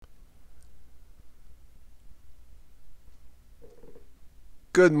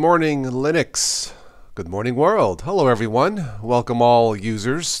Good morning, Linux. Good morning, world. Hello, everyone. Welcome all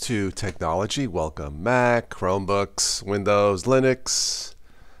users to technology. Welcome Mac, Chromebooks, Windows, Linux,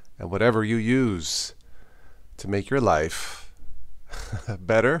 and whatever you use to make your life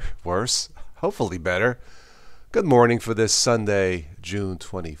better, worse, hopefully better. Good morning for this Sunday, June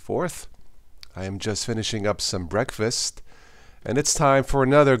 24th. I am just finishing up some breakfast, and it's time for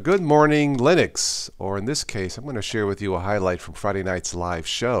another Good Morning Linux. Or in this case, I'm going to share with you a highlight from Friday night's live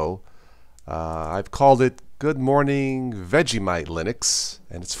show. I've called it Good Morning Vegemite Linux,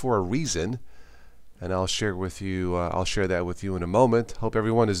 and it's for a reason. And I'll share that with you in a moment. Hope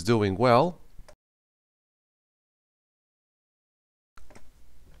everyone is doing well.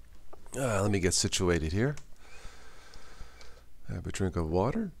 Let me get situated here. Have a drink of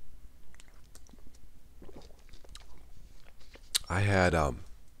water. I had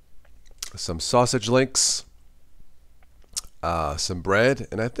some sausage links, some bread,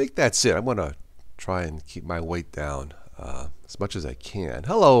 and I think that's it. I'm going to try and keep my weight down as much as I can.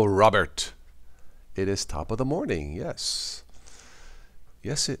 Hello, Robert. It is top of the morning, yes.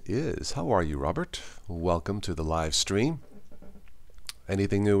 Yes, it is. How are you, Robert? Welcome to the live stream.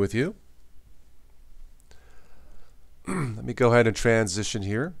 Anything new with you? Let me go ahead and transition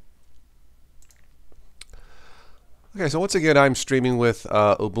here. Okay, so once again, I'm streaming with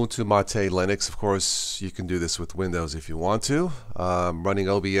Ubuntu Mate Linux. Of course, you can do this with Windows if you want to. Running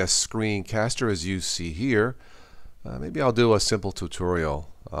OBS Screencaster, as you see here. Maybe I'll do a simple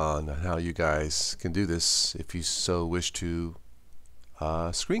tutorial on how you guys can do this if you so wish to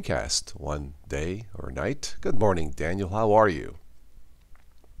screencast one day or night. Good morning, Daniel. How are you?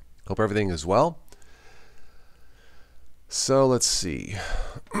 Hope everything is well. So let's see.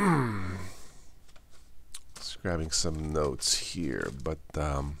 Grabbing some notes here, but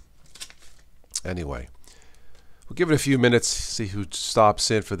anyway, we'll give it a few minutes, see who stops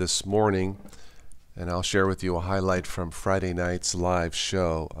in for this morning, and I'll share with you a highlight from Friday night's live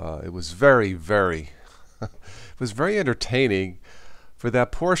show. It was very it was very entertaining. For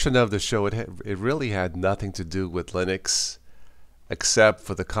that portion of the show, it really had nothing to do with Linux, except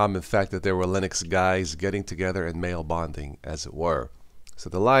for the common fact that there were Linux guys getting together and male bonding, as it were. So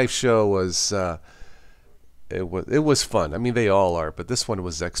the live show was It was fun. I mean, they all are, but this one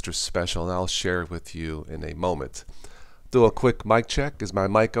was extra special, and I'll share it with you in a moment. Do a quick mic check. Is my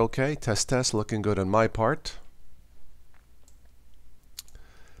mic okay? Test, test. Looking good on my part.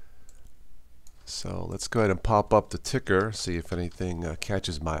 So let's go ahead and pop up the ticker, see if anything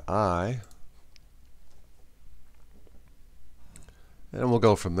catches my eye. And we'll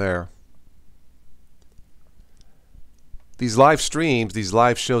go from there. These live streams, these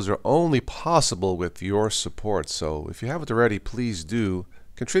live shows are only possible with your support. So if you haven't already, please do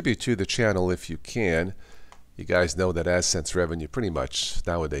contribute to the channel if you can. You guys know that AdSense revenue pretty much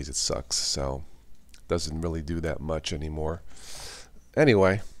nowadays it sucks. So it doesn't really do that much anymore.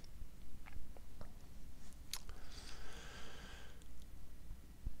 Anyway.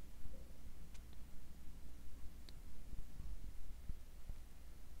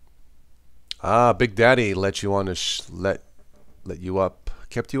 Big Daddy let you on the let you up,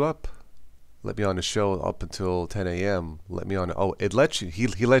 kept you up, let me on the show up until 10 a.m. Let me on. Oh, it let you. He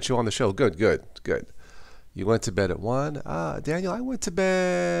let you on the show. Good, good, good. You went to bed at 1. Daniel, I went to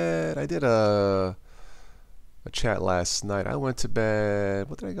bed. I did a chat last night. I went to bed.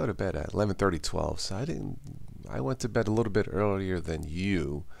 What did I go to bed at? 11:30, 12. So I went to bed a little bit earlier than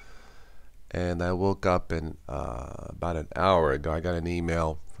you. And I woke up and about an hour ago, I got an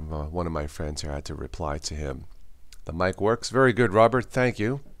email from one of my friends here. I had to reply to him. The mic works. Very good, Robert. Thank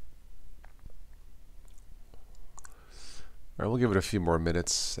you. All right, we'll give it a few more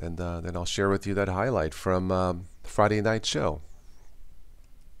minutes, and then I'll share with you that highlight from Friday night show.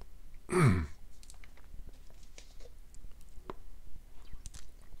 I'm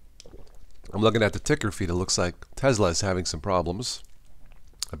looking at the ticker feed. It looks like Tesla is having some problems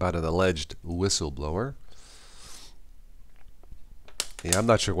about an alleged whistleblower. Yeah, I'm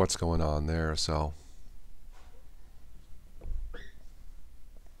not sure what's going on there, so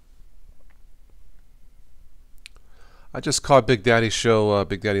I just caught Big Daddy's show,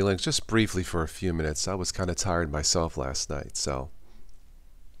 Big Daddy Links, just briefly for a few minutes. I was kind of tired myself last night, so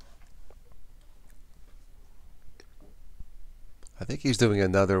I think he's doing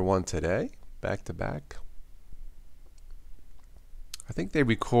another one today, back to back. I think they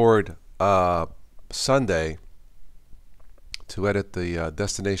record Sunday to edit the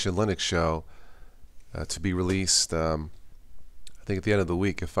Destination Linux show to be released, I think at the end of the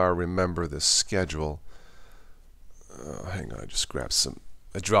week, if I remember the schedule. Hang on,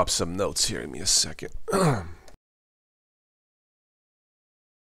 I dropped some notes here. Give me a second.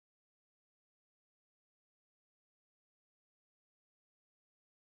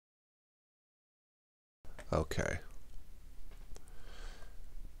 Okay.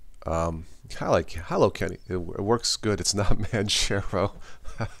 Hello, Kenny. It works good. It's not Manjaro.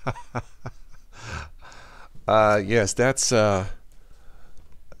 Yes, that's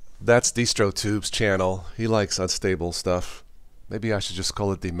DistroTube's channel. He likes unstable stuff. Maybe I should just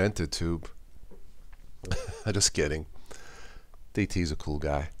call it Demented Tube. I'm just kidding. DT's a cool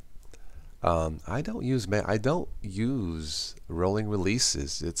guy. I don't use rolling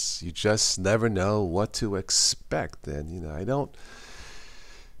releases. You just never know what to expect, and I don't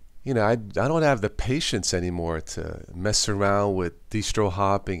have the patience anymore to mess around with distro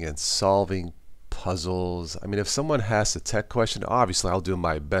hopping and solving puzzles. I mean, if someone has a tech question, obviously I'll do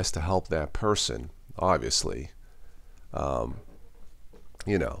my best to help that person, obviously. But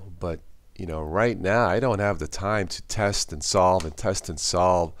right now I don't have the time to test and solve and test and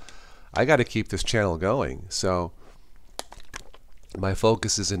solve. I got to keep this channel going, so my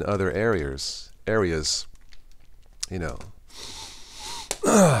focus is in other areas,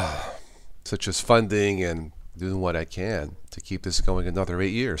 such as funding and doing what I can to keep this going another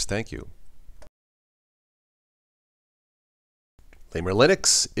 8 years. Thank you. Lamer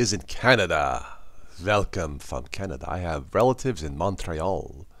Linux is in Canada. Welcome from Canada. I have relatives in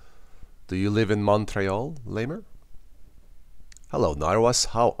Montreal. Do you live in Montreal, Lamer? Hello, Narwas.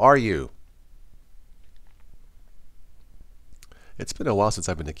 How are you? It's been a while since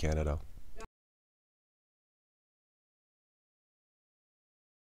I've been to Canada.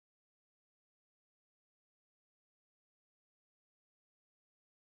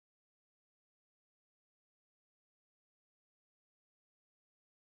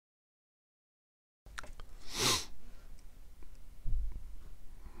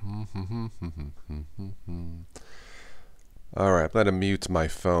 All right, I'm going to mute my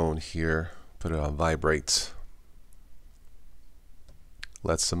phone here, put it on vibrate.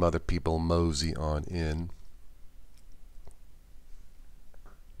 Let some other people mosey on in.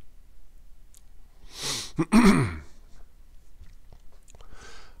 All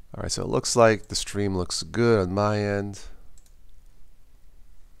right, so it looks like the stream looks good on my end.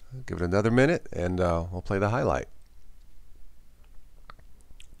 I'll give it another minute and we'll play the highlight.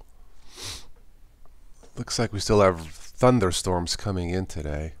 Looks like we still have thunderstorms coming in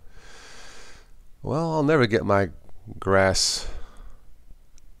today. Well, I'll never get my grass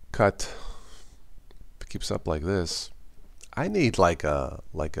cut if it keeps up like this. I need like a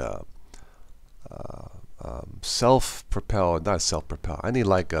self-propelled, not self-propelled. I need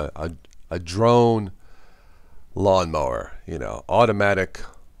like a drone lawnmower, automatic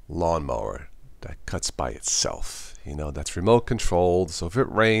lawnmower that cuts by itself. That's remote controlled. So if it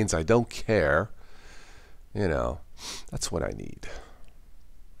rains, I don't care. That's what I need.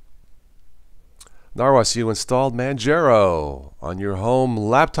 Narwas, you installed Manjaro on your home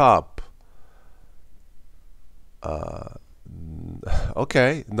laptop.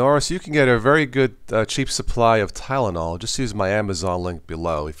 Okay, Norris, you can get a very good cheap supply of Tylenol. Just use my Amazon link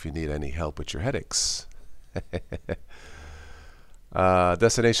below if you need any help with your headaches.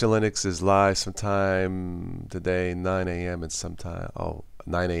 Destination Linux is live sometime today, 9 a.m. and sometime,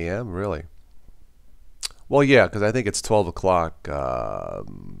 9 a.m. Really? Well, yeah, because I think it's 12 o'clock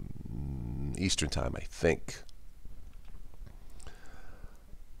Eastern time, I think.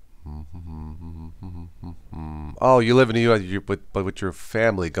 Oh, you live in New York, but with your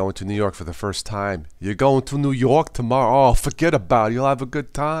family, going to New York for the first time. You're going to New York tomorrow? Oh, forget about it. You'll have a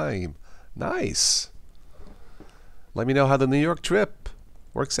good time. Nice. Let me know how the New York trip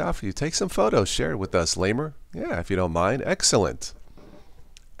works out for you. Take some photos. Share it with us, Lamer. Yeah, if you don't mind. Excellent.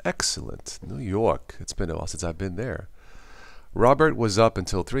 Excellent. New York. It's been a while since I've been there. Robert was up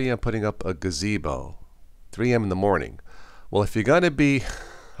until 3 a.m. putting up a gazebo. 3 a.m. in the morning. Well, if you're going to be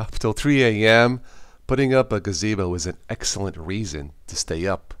up till 3 a.m., putting up a gazebo is an excellent reason to stay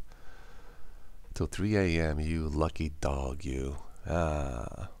up till 3 a.m., you lucky dog, you.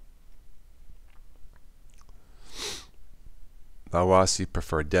 Nawas, you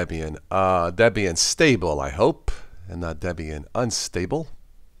prefer Debian. Debian stable, I hope, and not Debian unstable.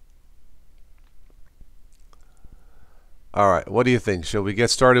 All right, what do you think? Shall we get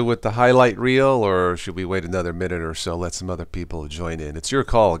started with the highlight reel, or should we wait another minute or so, let some other people join in? It's your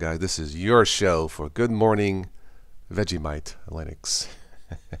call, guys. This is your show for Good Morning Vegemite Linux.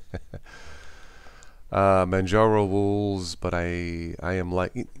 Manjaro rules, but I am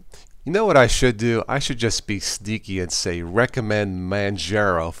like... You know what I should do? I should just be sneaky and say recommend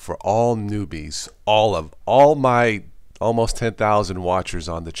Manjaro for all newbies. All my almost 10,000 watchers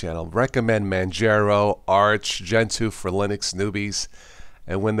on the channel. Recommend Manjaro, Arch, Gentoo for Linux newbies.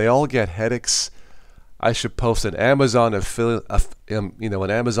 And when they all get headaches, I should post an Amazon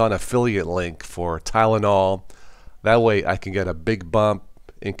an Amazon affiliate link for Tylenol. That way I can get a big bump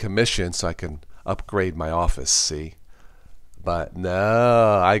in commission so I can upgrade my office, see? But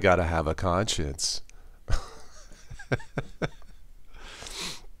no, I gotta have a conscience.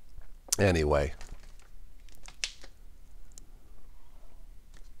 Anyway.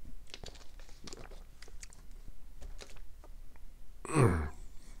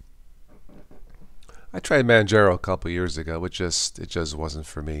 I tried Manjaro a couple years ago. It just wasn't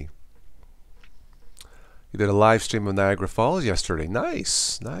for me. You did a live stream of Niagara Falls yesterday.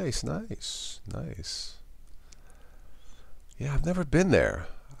 Nice. Yeah, I've never been there.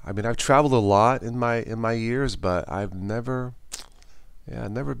 I mean, I've traveled a lot in my years, but I've never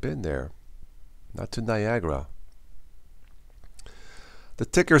been there. Not to Niagara. The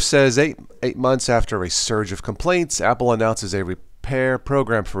ticker says 8 months after a surge of complaints, Apple announces a repair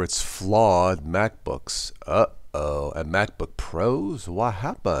program for its flawed MacBooks. Uh-oh, and MacBook Pros? What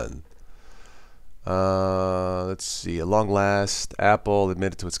happened? Let's see. At long last, Apple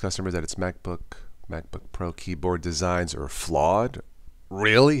admitted to its customers that its MacBook Pro keyboard designs are flawed.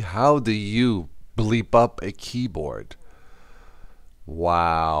 Really? How do you bleep up a keyboard?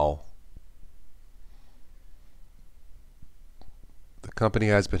 Wow. The company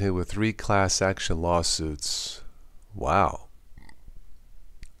has been hit with 3 class action lawsuits. Wow.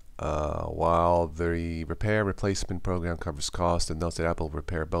 While the repair replacement program covers cost and notes that Apple will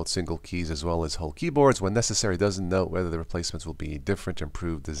repair both single keys as well as whole keyboards when necessary, doesn't note whether the replacements will be a different,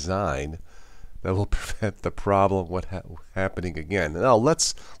 improved design that will prevent the problem happening again. Now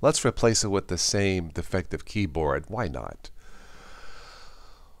let's replace it with the same defective keyboard. Why not?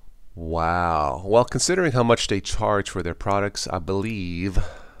 Wow. Well, considering how much they charge for their products, I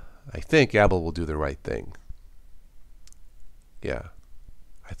think Apple will do the right thing. Yeah.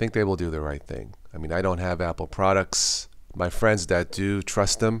 I think they will do the right thing. I mean, I don't have Apple products. My friends that do,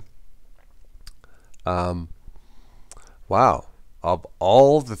 trust them. Wow. Of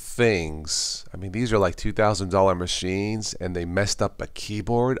all the things, I mean, these are like $2,000 machines, and they messed up a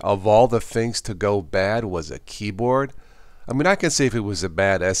keyboard. Of all the things to go bad was a keyboard. I mean, I can see if it was a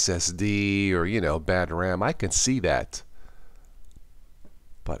bad SSD or, bad RAM. I can see that.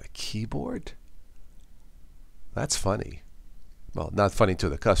 But a keyboard? That's funny. Well, not funny to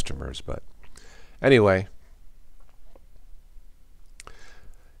the customers, but anyway.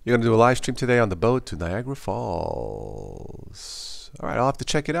 You're going to do a live stream today on the boat to Niagara Falls. All right, I'll have to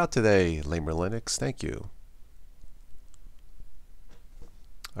check it out today, Lamer Linux. Thank you.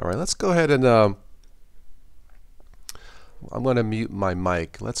 All right, let's go ahead and I'm going to mute my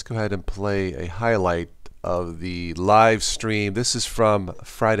mic. Let's go ahead and play a highlight of the live stream. This is from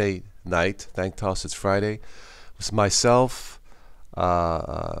Friday night. Thank toss, it's Friday. It's myself,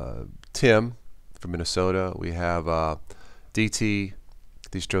 Tim from Minnesota. We have DT,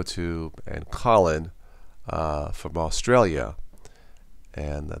 DistroTube, and Colin from Australia.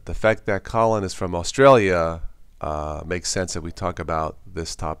 And the fact that Colin is from Australia makes sense that we talk about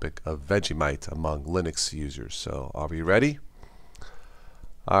this topic of Vegemite among Linux users. So are we ready?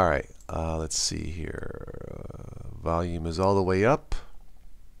 All right, let's see here. Volume is all the way up.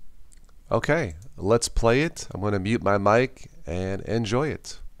 Okay, let's play it. I'm going to mute my mic and enjoy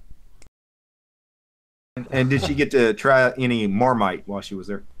it. And did she get to try any Marmite while she was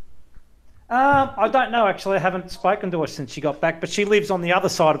there? I don't know, actually. I haven't spoken to her since she got back, but she lives on the other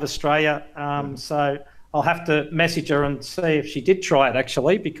side of Australia, so I'll have to message her and see if she did try it,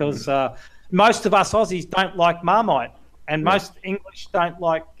 actually, because most of us Aussies don't like Marmite, and most English don't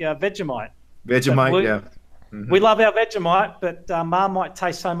like Vegemite. Vegemite, yeah. We love our Vegemite, but Marmite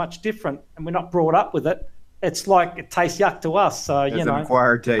tastes so much different, and we're not brought up with it. It's like it tastes yuck to us. So it's an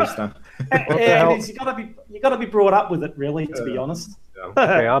acquired taste, huh? You got to be brought up with it, really, to be honest.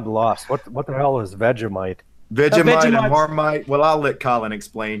 Okay, I'm lost. What the hell is Vegemite? Vegemite and Marmite. Well, I'll let Colin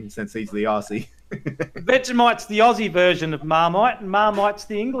explain since he's the Aussie. Vegemite's the Aussie version of Marmite, and Marmite's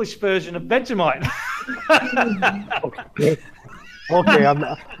the English version of Vegemite. Okay,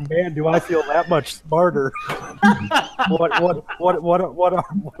 man, do I feel that much smarter?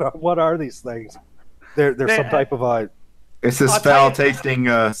 What are these things? They're some type of a. It's this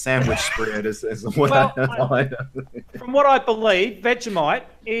foul-tasting sandwich spread. Is what I know. From what I believe, Vegemite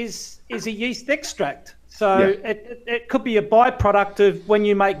is a yeast extract. So it could be a byproduct of when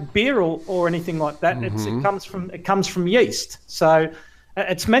you make beer or anything like that. It comes from yeast. So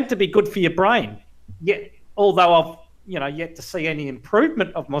it's meant to be good for your brain. Yeah, although I've yet to see any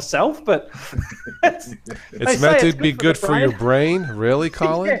improvement of myself, but it's meant to be good for your brain. Really,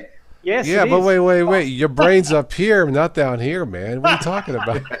 Colin? Yeah. Yes. Yeah, but wait. Your brain's up here, not down here, man. What are you talking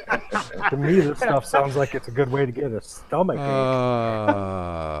about? To me, this stuff sounds like it's a good way to get a stomach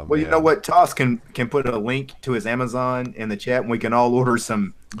ache. Well, you know what? Toss can put a link to his Amazon in the chat, and we can all order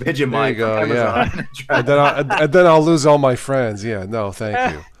some Vegemite. There you go, from Amazon. and then I'll lose all my friends. Yeah, no,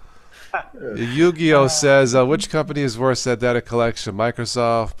 thank you. Yu-Gi-Oh says, which company is worse at data collection,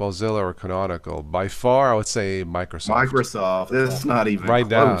 Microsoft, Mozilla, or Canonical? By far, I would say Microsoft. Microsoft. This is not even right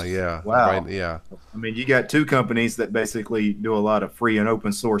close. now. Yeah. Wow. Right, yeah. I mean, you got two companies that basically do a lot of free and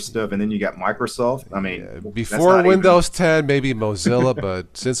open source stuff, and then you got Microsoft. I mean, before Windows 10, maybe Mozilla,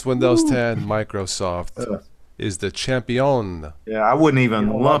 but since Windows 10, Microsoft is the champion. Yeah, I wouldn't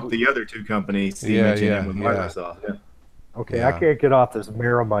even lump the other two companies you mentioned in with Microsoft. Yeah. Okay, I can't get off this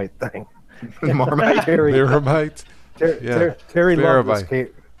Vegemite thing. Marmite? Vegemite? Terry loved this game.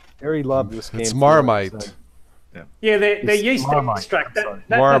 Terry loved this game. It's Marmite. Yeah, they're yeast extract.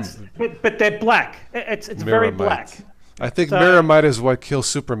 But they're black. It's very black. I think Vegemite is what kills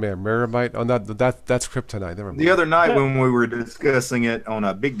Superman. Vegemite. Oh, that's kryptonite. Never mind. The other night when we were discussing it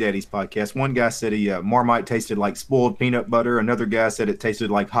on Big Daddy's podcast, one guy said Marmite tasted like spoiled peanut butter. Another guy said it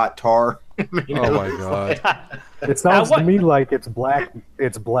tasted like hot tar. Oh my god! It sounds to me like it's black.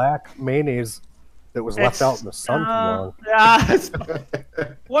 It's black mayonnaise that was left out in the sun too long.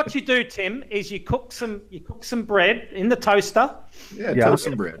 What you do, Tim, is you cook some bread in the toaster. Yeah, toast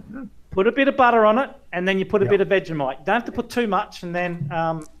some bread. Put a bit of butter on it, and then you put a bit of Vegemite. You don't have to put too much, and then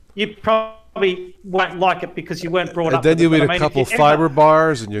you probably won't like it because you weren't brought up. And then you eat a couple fiber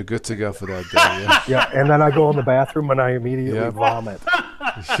bars, and you're good to go for that day. Yeah, and then I go in the bathroom and I immediately vomit.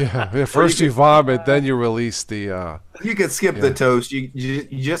 Yeah. First you vomit, then you release the. You could skip the toast. You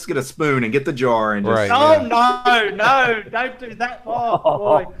just get a spoon and get the jar and just. No, don't do that. Oh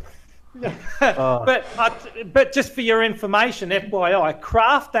boy. But just for your information, FYI,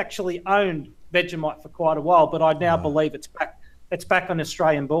 Kraft actually owned Vegemite for quite a while, but I now believe it's back. It's back on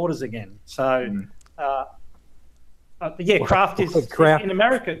Australian borders again. So, Kraft is in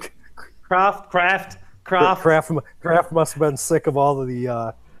America. Kraft must have been sick of all of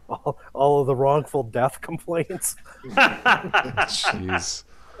the all of the wrongful death complaints. Jeez.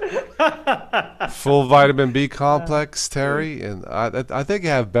 Full vitamin B complex, Terry, and I think I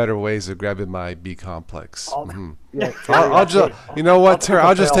have better ways of grabbing my B complex. I'll just, you know what, Terry?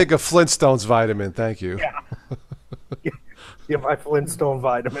 I'll just take a Flintstones vitamin. Thank you. Yeah, my Flintstone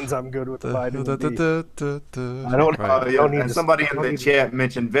vitamins. I'm good with the vitamin B. I don't need. Somebody in the chat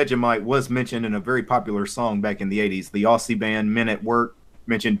mentioned Vegemite was mentioned in a very popular song back in the '80s. The Aussie band Men at Work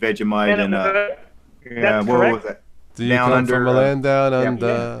mentioned Vegemite, and what was that? Do you come from a land down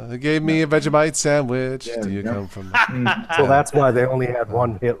under? They gave me a Vegemite sandwich. Do you come from? So that's why they only had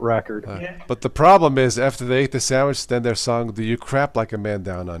one hit record. But the problem is, after they ate the sandwich, then their song "Do You Crap Like a Man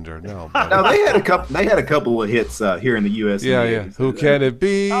Down Under?" No, they had a couple. They had a couple of hits here in the U.S. Yeah. Who can it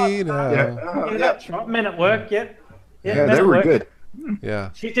be? That's right. Men at Work. Yeah, they were good.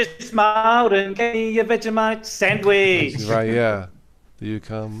 Yeah. She just smiled and gave me a Vegemite sandwich. Right. Yeah. Do you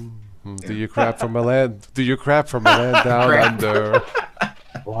come? Do you crap from a land? Do you crap from a land down under?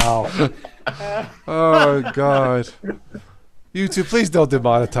 Wow. Oh God. YouTube, please don't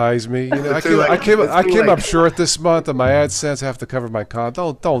demonetize me. You know, I came up short this month, and my AdSense have to cover my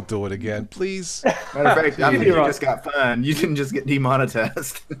content. Don't do it again, please. Matter of fact, I think you just got fined. You didn't just get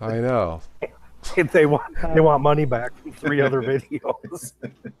demonetized. I know. They want money back from 3 other videos.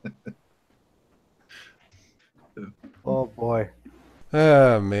 Oh boy.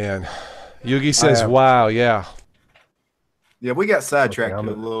 Oh man. Yugi says, "Wow, yeah." Yeah, we got sidetracked a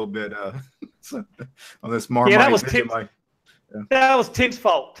little bit on this Marmite. Yeah, that was Tim's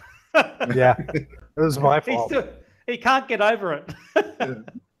fault. Yeah, it was my fault. He can't get over it.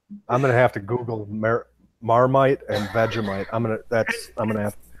 I'm gonna have to Google Marmite and Vegemite. I'm gonna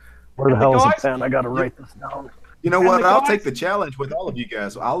have. Where the hell is the pen? I gotta write this down. You know what? I'll take the challenge with all of you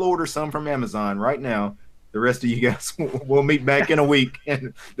guys. I'll order some from Amazon right now. The rest of you guys will meet back in a week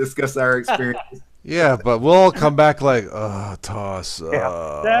and discuss our experience. Yeah, but we'll all come back like, toss. Oh,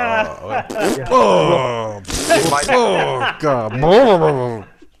 God.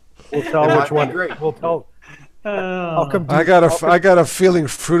 We'll tell which one. We'll tell. I got a feeling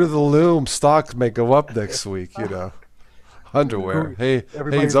Fruit of the Loom stocks may go up next week. You know, underwear.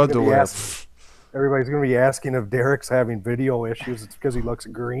 Hayes underwear. Everybody's going to be asking if Derek's having video issues. It's because he looks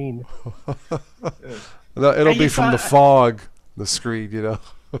green. It'll be from the fog, the screen, you know.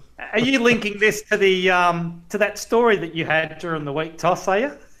 Are you linking this to the to that story that you had during the week, Toss? Are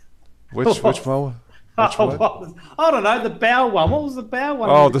you? Which one? I don't know, the bowel one. What was the bowel one?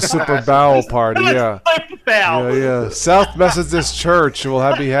 Oh, the Super Bowel Party, yeah. Super Bowel. Yeah. South Methodist Church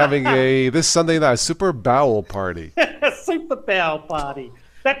will be having this Sunday night Super Bowel Party. Super Bowel Party.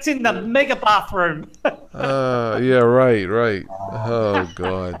 That's in the mega bathroom. Yeah, right. Oh,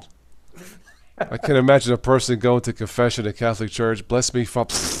 God. I can imagine a person going to confession in Catholic Church. Bless me,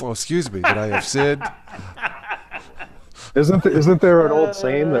 oh, excuse me, that I have sinned. Isn't there an old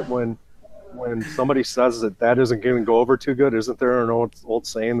saying that when somebody says that isn't going to go over too good, isn't there an old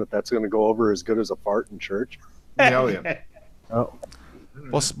saying that that's going to go over as good as a fart in church? Yeah. Oh.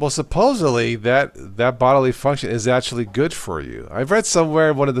 Well, supposedly that bodily function is actually good for you. I've read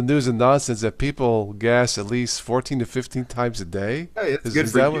somewhere in one of the news and nonsense that people gas at least 14 to 15 times a day. Hey, it's good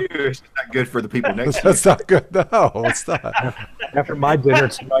for you. It's not good for the people next to you. That's not good. No, it's not. After my dinner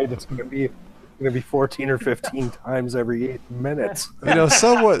tonight, it's going to be 14 or 15 times every 8 minutes. You know,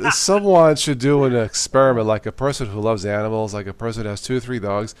 someone should do an experiment, like a person who loves animals, like a person who has 2 or 3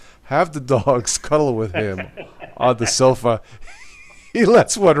 dogs, have the dogs cuddle with him on the sofa. He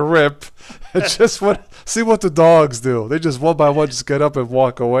lets one rip and see what the dogs do. They just one by one just get up and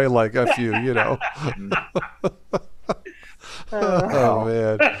walk away like F you, you know. Oh,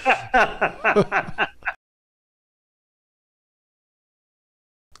 man.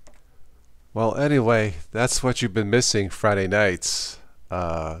 Well, anyway, that's what you've been missing Friday nights.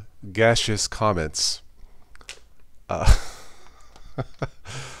 Gaseous comments.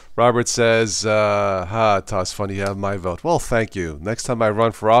 Robert says, Toss, funny you have my vote. Well, thank you. Next time I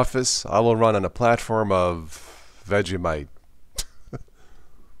run for office, I will run on a platform of Vegemite.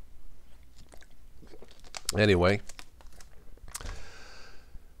 Anyway,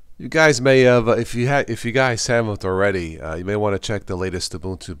 you guys may have, if you guys haven't already, you may want to check the latest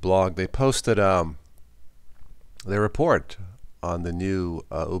Ubuntu blog. They posted their report on the new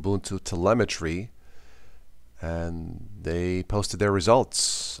Ubuntu telemetry, and they posted their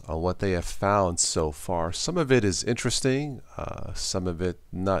results on what they have found so far. Some of it is interesting, some of it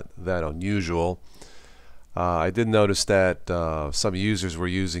not that unusual. I did notice that some users were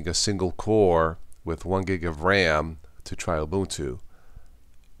using a single core with 1 gig of RAM to try Ubuntu.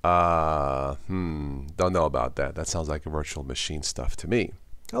 Don't know about that. That sounds like a virtual machine stuff to me.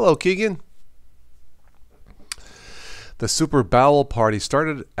 Hello, Keegan. The Super Bowel Party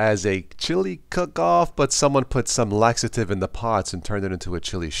started as a chili cook-off, but someone put some laxative in the pots and turned it into a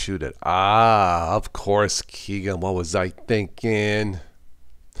chili shoot-it. Ah, of course, Keegan. What was I thinking?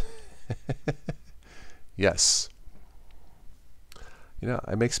 Yes. You know,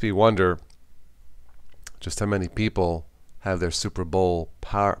 it makes me wonder just how many people have their Super Bowl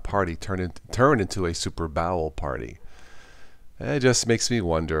party turn into a Super Bowel party. It just makes me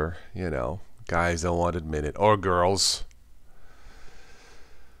wonder, you know. Guys don't want to admit it. Or girls.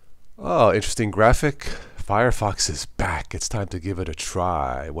 Oh, interesting graphic. Firefox is back. It's time to give it a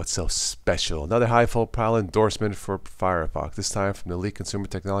try. What's so special? Another high-profile endorsement for Firefox, this time from the lead consumer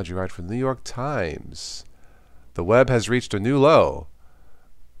technology writer from the New York Times. The web has reached a new low.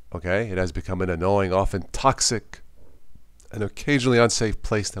 Okay, it has become an annoying, often toxic, and occasionally unsafe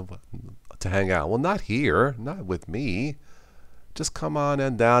place to hang out. Well, not here. Not with me. Just come on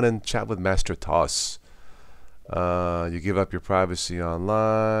and down and chat with Master Toss. You give up your privacy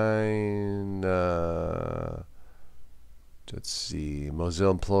online. Let's see.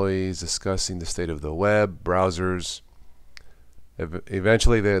 Mozilla employees discussing the state of the web, browsers.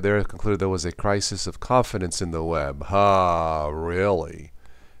 Eventually, they concluded there was a crisis of confidence in the web. Really?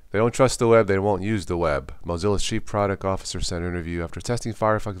 They don't trust the web, they won't use the web. Mozilla's chief product officer said in an interview, after testing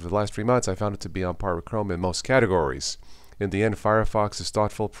Firefox for the last 3 months, I found it to be on par with Chrome in most categories. In the end, Firefox's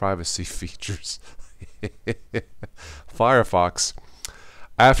thoughtful privacy features. Firefox.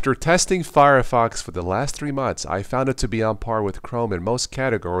 After testing Firefox for the last 3 months, I found it to be on par with Chrome in most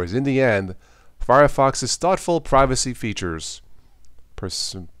categories. In the end, Firefox's thoughtful privacy features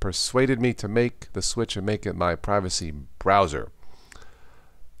persuaded me to make the switch and make it my privacy browser.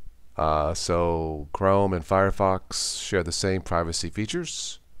 So Chrome and Firefox share the same privacy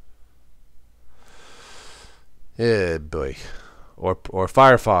features. Yeah, boy. Or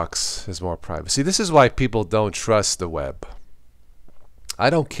Firefox has more privacy. This is why people don't trust the web.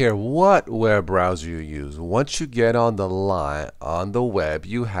 I don't care what web browser you use. Once you get on the web,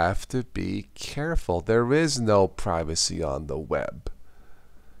 you have to be careful. There is no privacy on the web.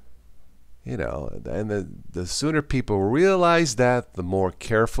 You know, and the sooner people realize that, the more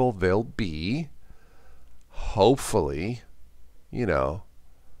careful they'll be. Hopefully, you know.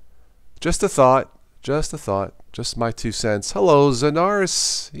 Just a thought. Just my 2 cents. Hello,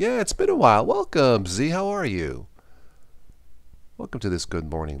 Zanaris. Yeah, it's been a while. Welcome, Z. How are you? Welcome to this Good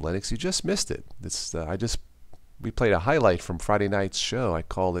Morning Linux. You just missed it. We played a highlight from Friday night's show. I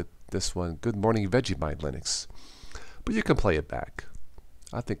called it this one Good Morning Vegemite Linux. But you can play it back.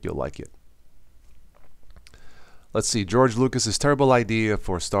 I think you'll like it. Let's see. George Lucas's terrible idea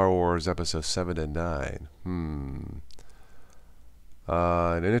for Star Wars Episode 7 and 9. In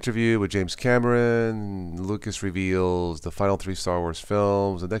an interview with James Cameron, Lucas reveals the final 3 Star Wars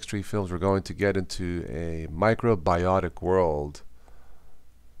films. The next 3 films, we're going to get into a microbiotic world.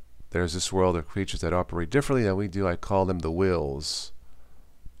 There's this world of creatures that operate differently than we do. I call them the Wills.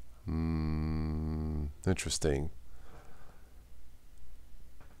 Interesting.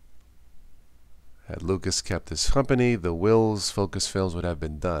 Had Lucas kept his company, the Wills focus films would have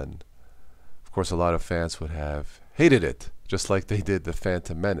been done. Of course, a lot of fans would have hated it, just like they did the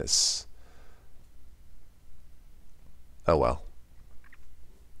Phantom Menace. Oh well.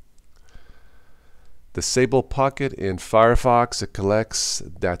 Disable Pocket in Firefox. It collects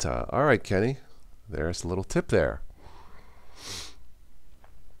data. All right, Kenny. There's a little tip there.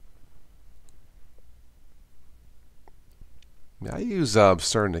 I use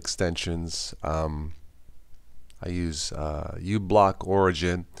certain extensions. I use uBlock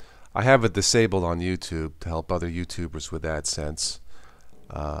Origin. I have it disabled on YouTube to help other YouTubers with AdSense.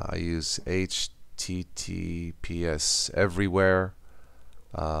 I use HTTPS everywhere.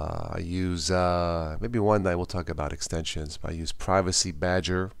 I use maybe one night we'll talk about extensions. I use Privacy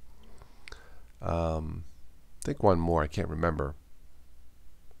Badger. I think one more, I can't remember.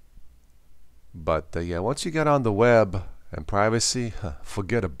 But yeah, once you get on the web and privacy,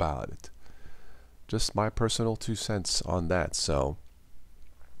 forget about it. Just my personal 2 cents on that. So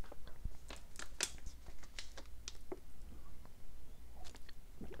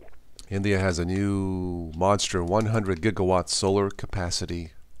India has a new monster 100 gigawatt solar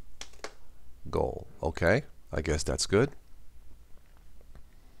capacity goal. Okay, I guess that's good.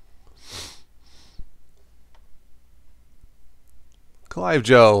 Clive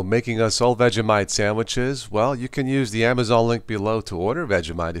Joe making us all Vegemite sandwiches. Well, you can use the Amazon link below to order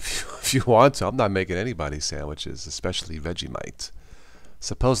Vegemite if you want to. I'm not making anybody sandwiches, especially Vegemite.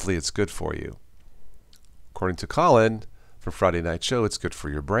 Supposedly it's good for you. According to Colin, for Friday Night Show, it's good for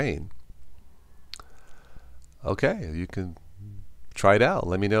your brain. Okay, you can try it out.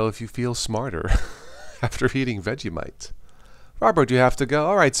 Let me know if you feel smarter after eating Vegemite. Robert, you have to go.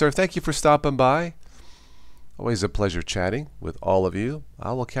 All right, sir. Thank you for stopping by. Always a pleasure chatting with all of you.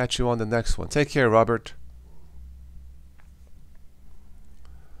 I will catch you on the next one. Take care, Robert.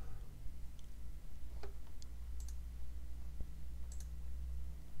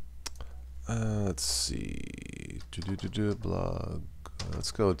 Let's see. Blog.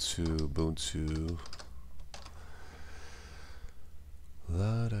 Let's go to Ubuntu.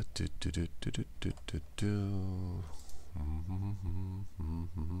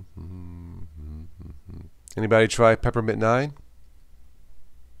 Anybody try Peppermint 9?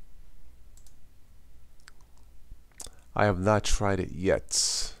 I have not tried it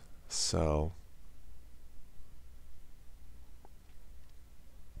yet. So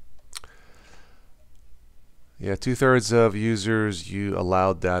yeah, 2/3 of users you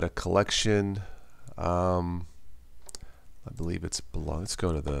allow data collection. I believe it's blog. Let's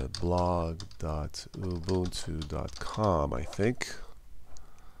go to the blog.ubuntu.com, I think.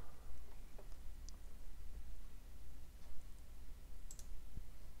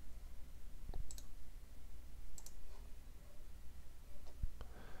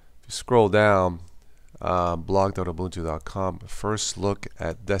 If you scroll down, blog.ubuntu.com, first look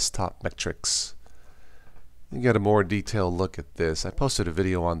at desktop metrics. You get a more detailed look at this. I posted a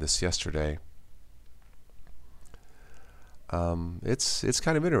video on this yesterday. It's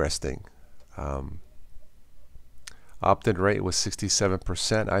kind of interesting. Opt-in rate was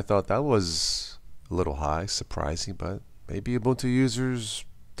 67%. I thought that was a little high, surprising, but maybe Ubuntu users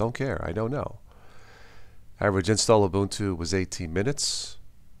don't care. I don't know. Average install Ubuntu was 18 minutes.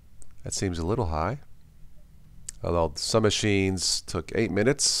 That seems a little high. Although some machines took 8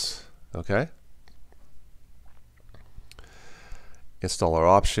 minutes. Okay. Installer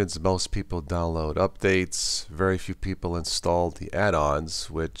options. Most people download updates. Very few people installed the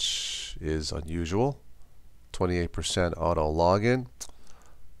add-ons, which is unusual. 28% auto login.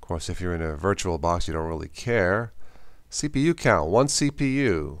 Of course, if you're in a virtual box, you don't really care. CPU count, 1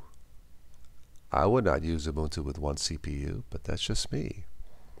 CPU. I would not use Ubuntu with 1 CPU, but that's just me.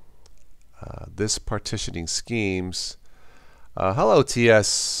 This partitioning schemes. Hello,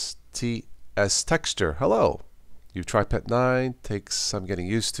 TS Texture. Hello. You've tried Pet 9. Takes some getting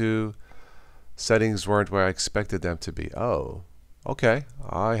used to. Settings weren't where I expected them to be. Oh, okay.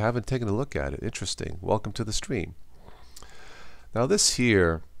 I haven't taken a look at it. Interesting. Welcome to the stream. Now this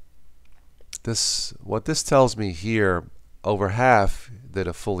here, what this tells me here, over half did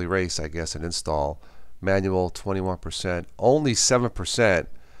a full erase, I guess, and install. Manual 21%. Only 7%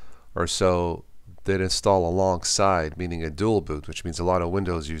 or so that install alongside, meaning a dual boot, which means a lot of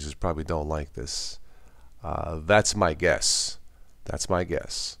Windows users probably don't like this. That's my guess. That's my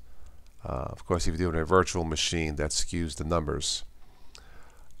guess. Of course, if you're doing a virtual machine, that skews the numbers.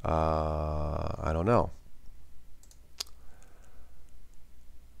 I don't know.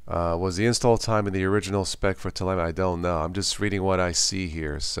 Was the install time in the original spec for telemetry? I don't know. I'm just reading what I see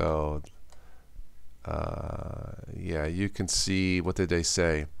here. So, yeah, you can see, what did they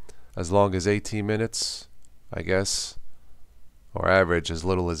say? As long as 18 minutes, I guess. Or average as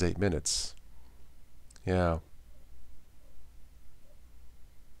little as 8 minutes. Yeah.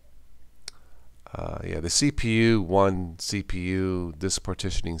 Yeah, the CPU, one CPU, disk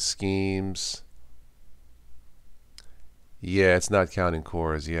partitioning schemes. Yeah, it's not counting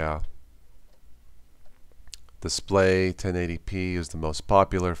cores, yeah. Display 1080p is the most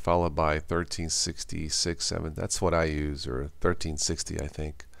popular, followed by 1366, 7. That's what I use, or 1360, I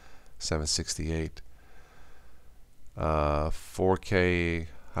think. 768. 4K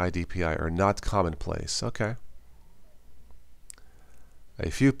high DPI are not commonplace. Okay. A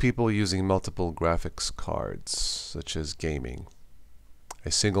few people using multiple graphics cards, such as gaming.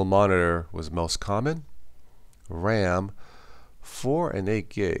 A single monitor was most common. RAM, 4 and 8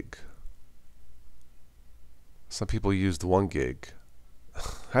 gig. Some people used 1 gig.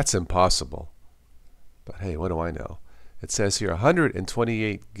 That's impossible. But hey, what do I know? It says here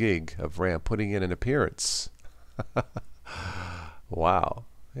 128 gig of RAM, putting in an appearance. Wow.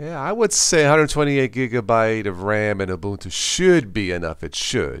 Yeah, I would say 128 gigabyte of RAM in Ubuntu should be enough. It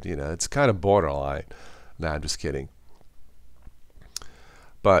should. You know, it's kind of borderline. Nah, I'm just kidding.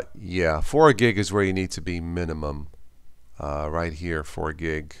 But yeah, 4 gig is where you need to be minimum. Right here, 4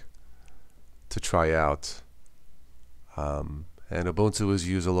 gig to try out. And Ubuntu is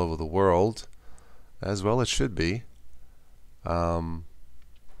used all over the world, as well it should be. And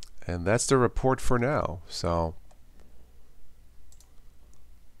that's the report for now. So.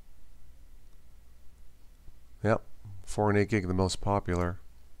 Yep, 4 and 8 gig the most popular.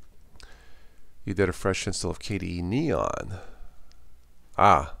 You did a fresh install of KDE Neon.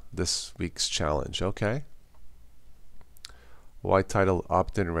 Ah, this week's challenge. Okay. Why title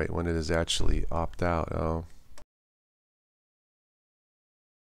opt-in rate when it is actually opt-out? Oh.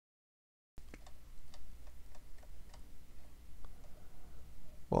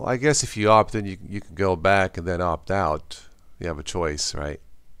 Well, I guess if you opt in, you can go back and then opt out. You have a choice, right?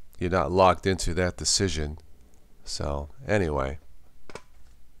 You're not locked into that decision. So, anyway.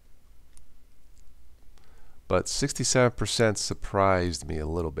 But 67% surprised me a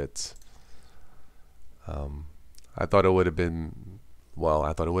little bit. I thought it would have been, well,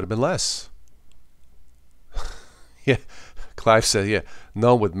 I thought it would have been less. Yeah, Clive said, yeah,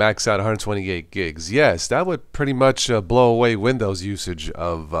 no one would max out 128 gigs. Yes, that would pretty much blow away Windows usage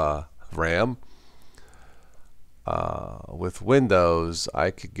of RAM. With Windows,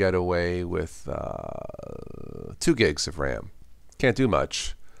 I could get away with 2 gigs of RAM. Can't do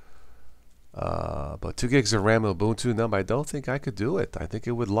much. But 2 gigs of RAM in Ubuntu, no, I don't think I could do it. I think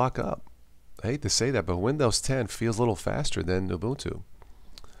it would lock up. I hate to say that, but Windows 10 feels a little faster than Ubuntu.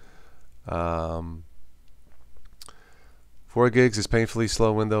 4 gigs is painfully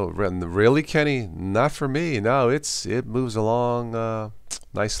slow window. Really, Kenny? Not for me. No, it moves along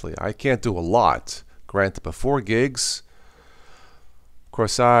nicely. I can't do a lot. Granted, but 4 gigs. Of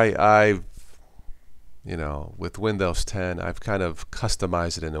course, I've you know, with Windows 10, I've kind of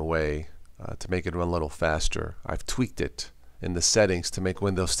customized it in a way to make it run a little faster. I've tweaked it in the settings to make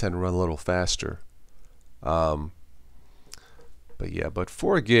Windows 10 run a little faster. But yeah, but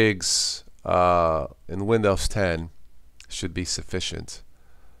 4 gigs in Windows 10 should be sufficient.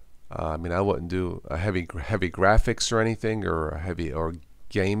 I mean, I wouldn't do a heavy graphics or anything, or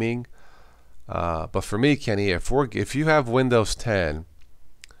gaming. But for me, Kenny, if you have Windows 10,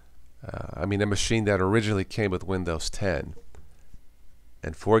 I mean a machine that originally came with Windows 10,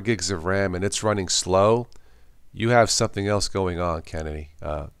 and 4 gigs of RAM, and it's running slow, you have something else going on, Kenny.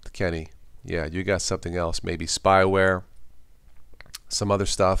 Yeah, you got something else. Maybe spyware, some other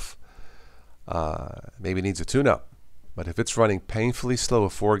stuff. Maybe needs a tune-up. But if it's running painfully slow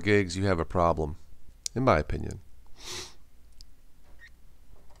with 4 gigs, you have a problem, in my opinion.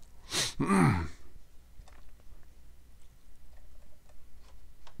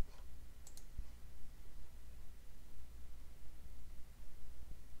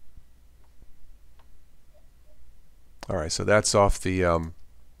 All right, so that's off the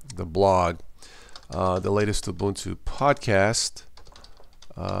blog. The latest Ubuntu podcast.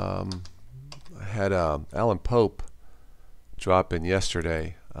 I had Alan Pope drop in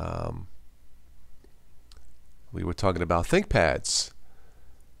yesterday. We were talking about ThinkPads,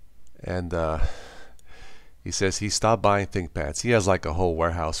 and He says he stopped buying ThinkPads. He has like a whole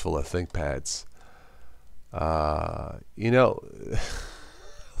warehouse full of ThinkPads. You know,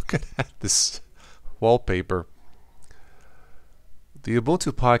 look at this wallpaper. The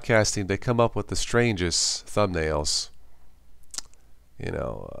Ubuntu podcast team, they come up with the strangest thumbnails. You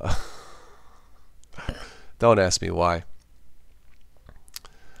know, don't ask me why.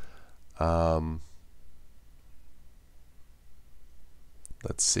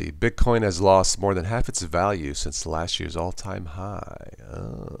 Let's see. Bitcoin has lost more than half its value since last year's all-time high.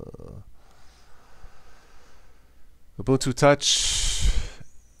 Ubuntu Touch.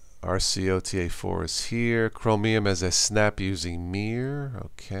 RCOTA4 is here. Chromium as a snap using Mir.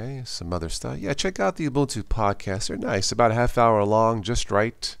 Okay, some other stuff. Yeah, check out the Ubuntu podcast. They're nice. About a half hour long, just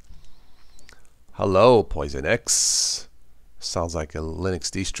right. Hello, Poison X. Sounds like a Linux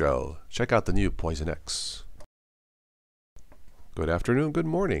distro. Check out the new Poison X. Good afternoon, good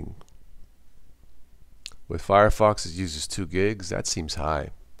morning. With Firefox, it uses 2 gigs. That seems high.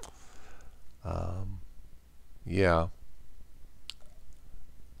 Yeah.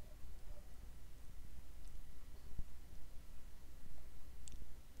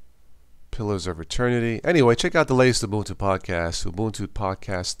 Pillars of Eternity. Anyway, check out the latest Ubuntu podcast,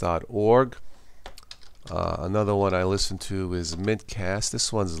 ubuntupodcast.org. Another one I listen to is Mintcast.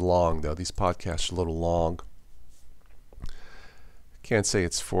 This one's long, though. These podcasts are a little long. Can't say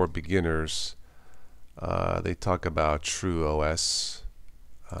it's for beginners. They talk about True OS.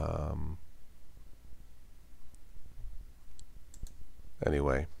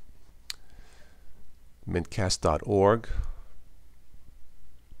 Anyway, mintcast.org.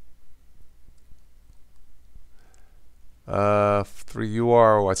 You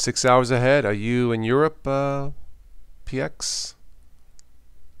are, what, 6 hours ahead? Are you in Europe, PX?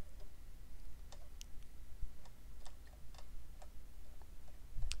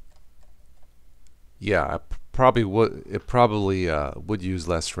 Yeah, it probably would use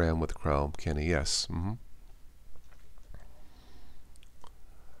less RAM with Chrome, Kenny. Yes.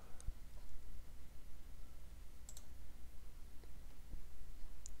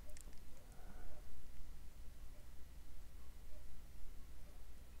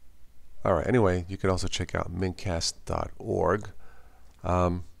 All right. Anyway, you can also check out mintcast.org.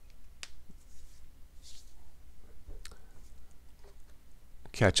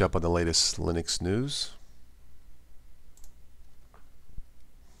 Catch up on the latest Linux news.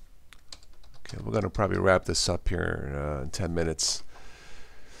 Okay, we're going to probably wrap this up here in 10 minutes.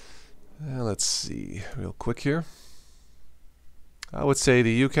 Let's see, real quick here. I would say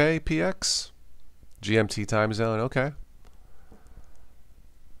the UK, PX, GMT time zone. Okay.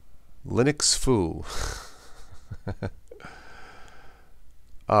 Linux foo.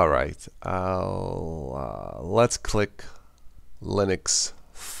 All right. Let's click Linux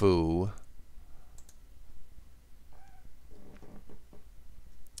foo.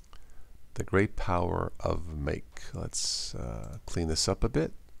 The great power of make. Let's clean this up a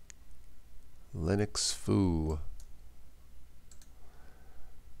bit. Linux foo.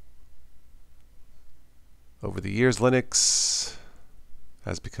 Over the years, Linux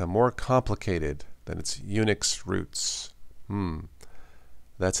has become more complicated than its Unix roots.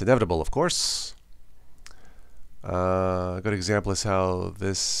 That's inevitable, of course. A good example is how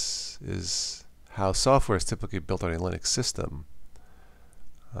software is typically built on a Linux system.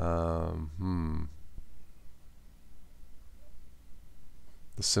 The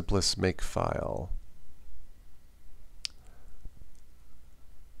simplest make file.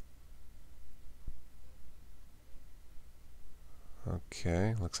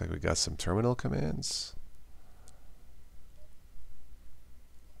 Okay, looks like we got some terminal commands.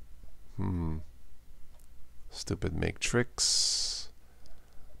 Stupid make tricks.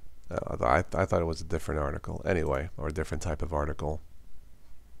 I thought it was a different article. Anyway, or a different type of article.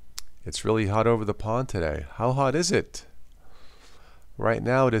 It's really hot over the pond today. How hot is it? Right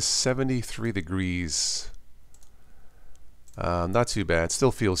now it is 73 degrees. Not too bad.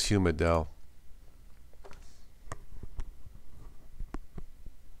 Still feels humid though.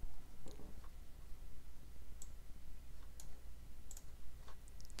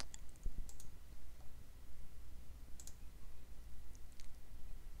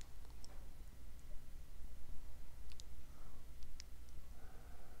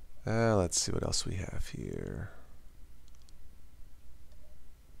 Let's see what else we have here.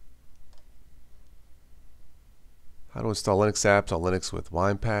 How to install Linux apps on Linux with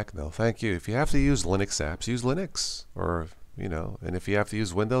WinePack? No, thank you. If you have to use Linux apps, use Linux. Or, you know, and if you have to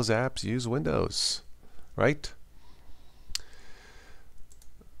use Windows apps, use Windows. Right?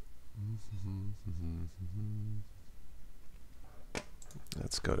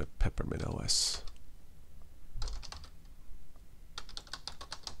 Let's go to Peppermint OS.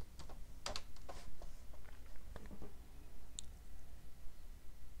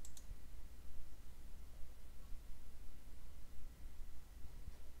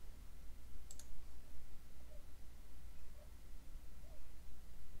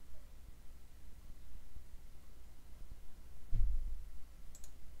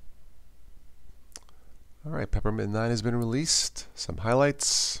 right, Peppermint 9 has been released. Some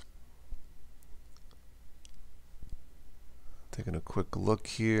highlights. Taking a quick look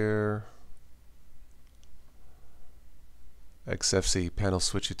here. XFCE panel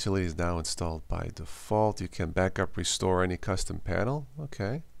switch utility is now installed by default. You can backup restore any custom panel.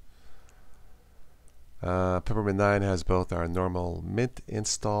 Okay. Peppermint 9 has both our normal Mint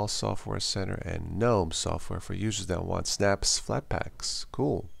install software center and GNOME software for users that want snaps flat packs.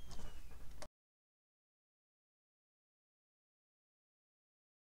 Cool.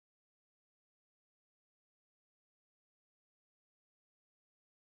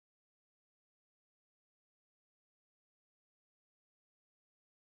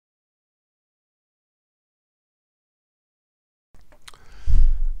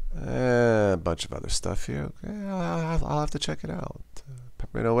 A bunch of other stuff here. Okay, I'll have to check it out.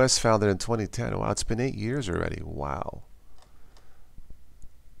 Peppermint OS founded in 2010. Wow, it's been 8 years already. Wow.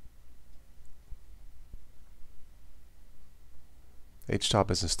 HTOP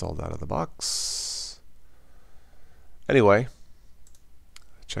is installed out of the box. Anyway,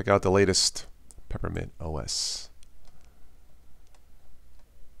 check out the latest Peppermint OS.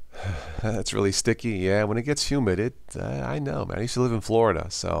 That's really sticky. Yeah, when it gets humid, I know, man. I used to live in Florida,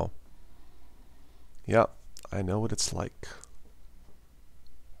 so yep, I know what it's like.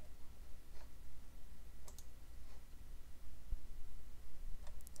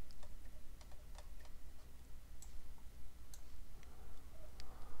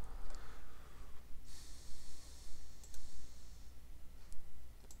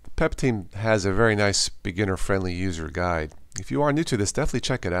 The Pep team has a very nice beginner-friendly user guide. If you are new to this, definitely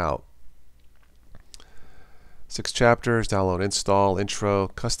check it out. 6 chapters: download, install, intro,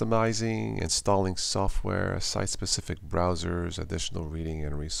 customizing, installing software, site-specific browsers, additional reading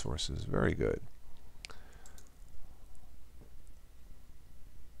and resources. Very good.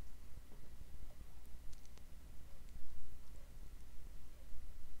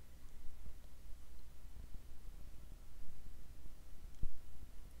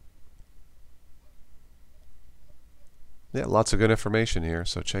 Yeah, lots of good information here,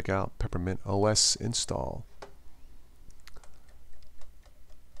 so check out Peppermint OS install.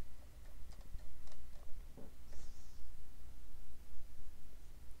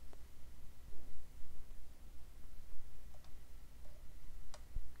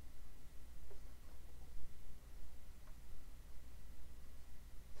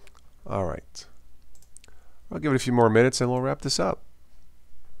 All right. I'll give it a few more minutes and we'll wrap this up.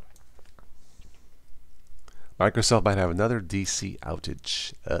 Microsoft might have another DC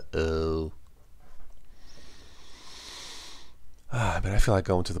outage. Uh-oh. But I feel like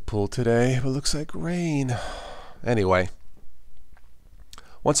going to the pool today, but it looks like rain. Anyway.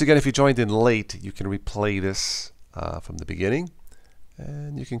 Once again, if you joined in late, you can replay this from the beginning.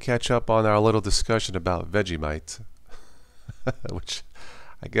 And you can catch up on our little discussion about Vegemite. Which,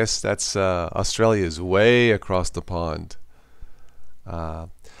 I guess that's Australia is way across the pond.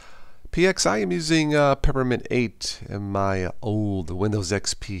 PX, I am using Peppermint 8 in my old Windows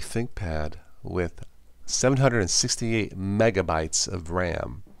XP ThinkPad with 768 megabytes of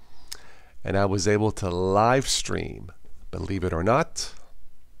RAM. And I was able to live stream, believe it or not.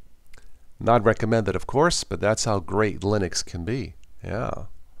 Not recommended, of course, but that's how great Linux can be. Yeah.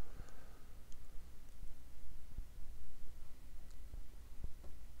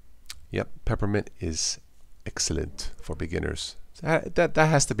 Yep, Peppermint is excellent for beginners. That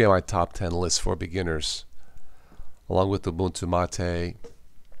has to be on my top 10 list for beginners, along with Ubuntu Mate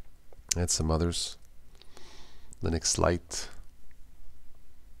and some others. Linux Lite.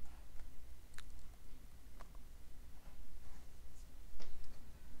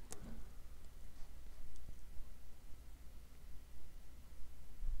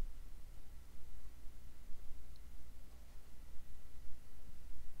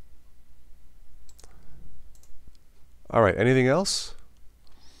 All right, anything else?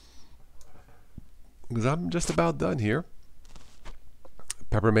 Because I'm just about done here.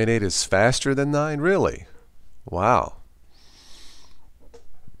 Peppermint 8 is faster than 9, really? Wow.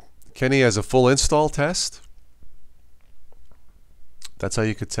 Kenny has a full install test. That's how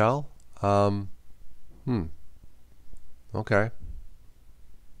you could tell? Okay.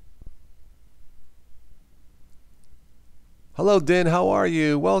 Hello, Din. How are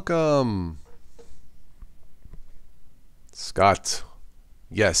you? Welcome. Scott.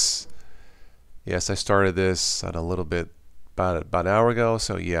 Yes. Yes, I started this on a little bit about an hour ago.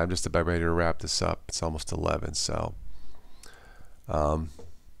 So yeah, I'm just about ready to wrap this up. It's almost 11, so I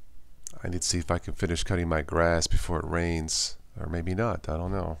need to see if I can finish cutting my grass before it rains, or maybe not. I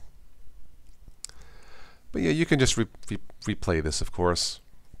don't know. But yeah, you can just replay this, of course.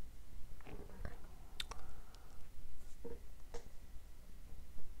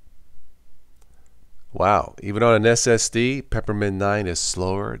 Wow, even on an SSD, Peppermint 9 is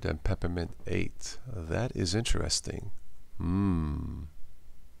slower than Peppermint 8. That is interesting. No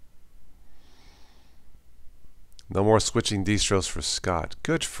more switching distros for Scott.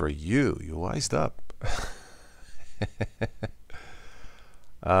 Good for you. You wised up.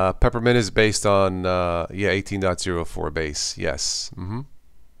 Peppermint is based on 18.04 base. Yes.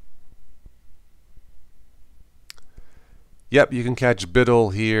 Yep, you can catch Biddle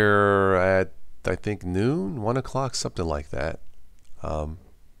here at, I think, noon, 1 o'clock, something like that.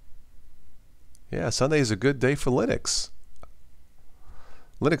 Yeah, Sunday is a good day for Linux.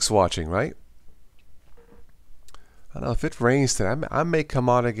 Linux watching, right? I don't know if it rains today. I may come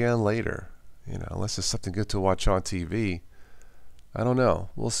on again later, unless there's something good to watch on TV. I don't know.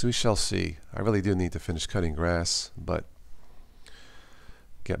 We shall see. I really do need to finish cutting grass, but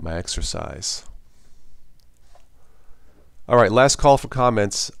get my exercise. All right, last call for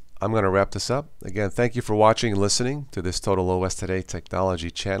comments. I'm going to wrap this up. Again, thank you for watching and listening to this Total OS Today Technology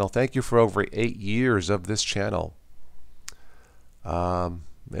channel. Thank you for over 8 years of this channel.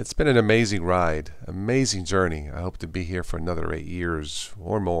 It's been an amazing ride, amazing journey. I hope to be here for another 8 years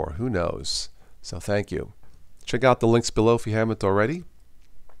or more. Who knows? So thank you. Check out the links below if you haven't already.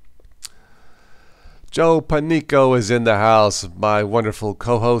 Joe Panico is in the house. My wonderful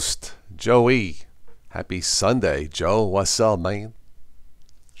co-host, Joey. Happy Sunday, Joe. What's up, man?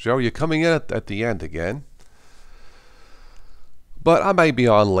 Joe, you're coming in at the end again. But I might be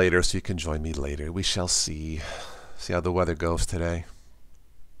on later, so you can join me later. We shall see. See how the weather goes today.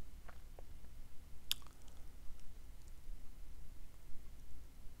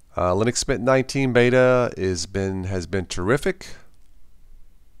 Linux Mint 19 beta has been terrific.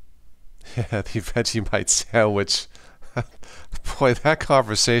 Yeah, the Vegemite sandwich. Boy, that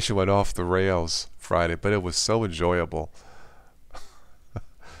conversation went off the rails Friday, but it was so enjoyable.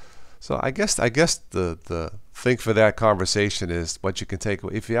 So I guess the thing for that conversation is what you can take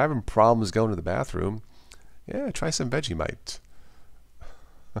away. If you're having problems going to the bathroom, yeah, try some Vegemite.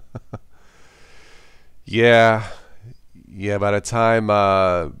 Yeah, by the time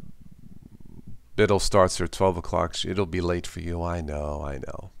Biddle starts at 12 o'clock, it'll be late for you. I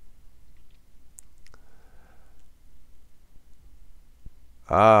know.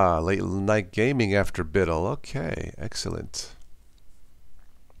 Late night gaming after Biddle. Okay, excellent.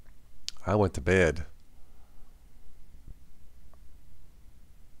 I went to bed.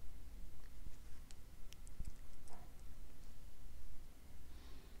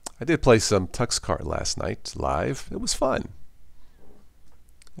 I did play some Tuxkart last night live. It was fun.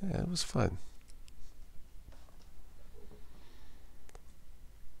 Yeah, it was fun.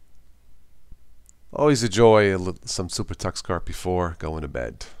 Always enjoy some Super Tuxkart before going to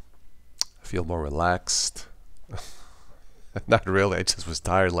bed. I feel more relaxed. Not really, I just was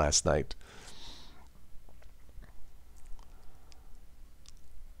tired last night.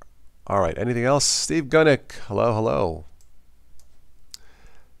 Alright, anything else? Steve Gunnick, hello.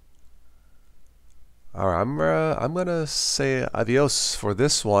 Alright, I'm gonna say adios for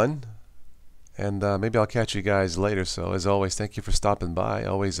this one. And maybe I'll catch you guys later. So as always, thank you for stopping by.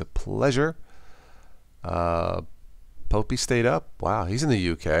 Always a pleasure. Popey stayed up. Wow, he's in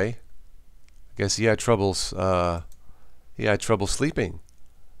the UK. I guess he had troubles. He had trouble sleeping.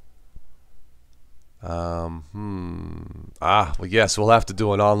 Well, yes, we'll have to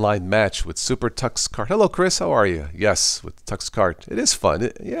do an online match with Super Tuxkart. Hello, Chris. How are you? Yes, with Tuxkart. It is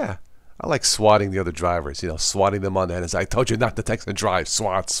fun. Yeah. I like swatting the other drivers. Swatting them on the head and say, I told you not to text and drive.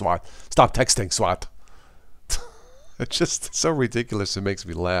 Swat. Stop texting, swat. It's just so ridiculous. It makes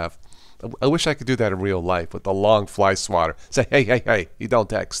me laugh. I wish I could do that in real life with a long fly swatter. Say, hey, you don't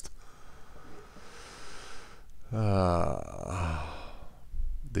text.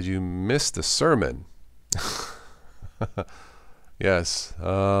 Did you miss the sermon? Yes.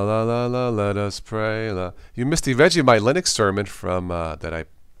 Let us pray. You missed the Vegemite Linux sermon from that I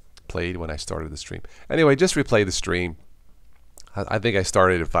played when I started the stream. Anyway, just replay the stream. I think I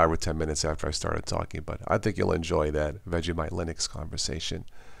started at 5 or 10 minutes after I started talking, but I think you'll enjoy that Vegemite Linux conversation.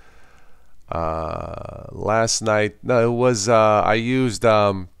 Last night, no, it was I used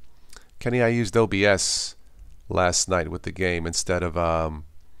Kenny. I used OBS last night with the game instead of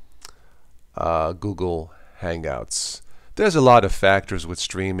Google Hangouts. There's a lot of factors with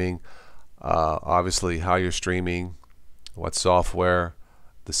streaming. Obviously, how you're streaming, what software,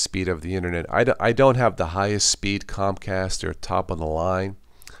 the speed of the internet. I don't have the highest speed Comcast or top of the line.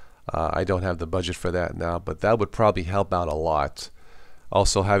 I don't have the budget for that now, but that would probably help out a lot.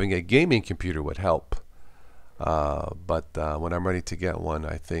 Also, having a gaming computer would help. But when I'm ready to get one,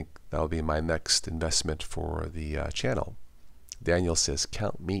 I think that'll be my next investment for the channel. Daniel says,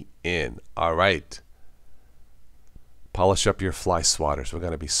 count me in. All right. Polish up your fly swatters. We're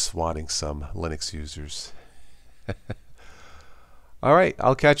going to be swatting some Linux users. All right,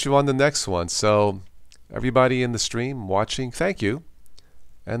 I'll catch you on the next one. So everybody in the stream watching, thank you.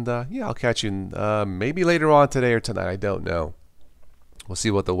 And yeah, I'll catch you maybe later on today or tonight. I don't know. We'll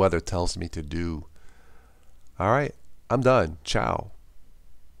see what the weather tells me to do. All right, I'm done. Ciao.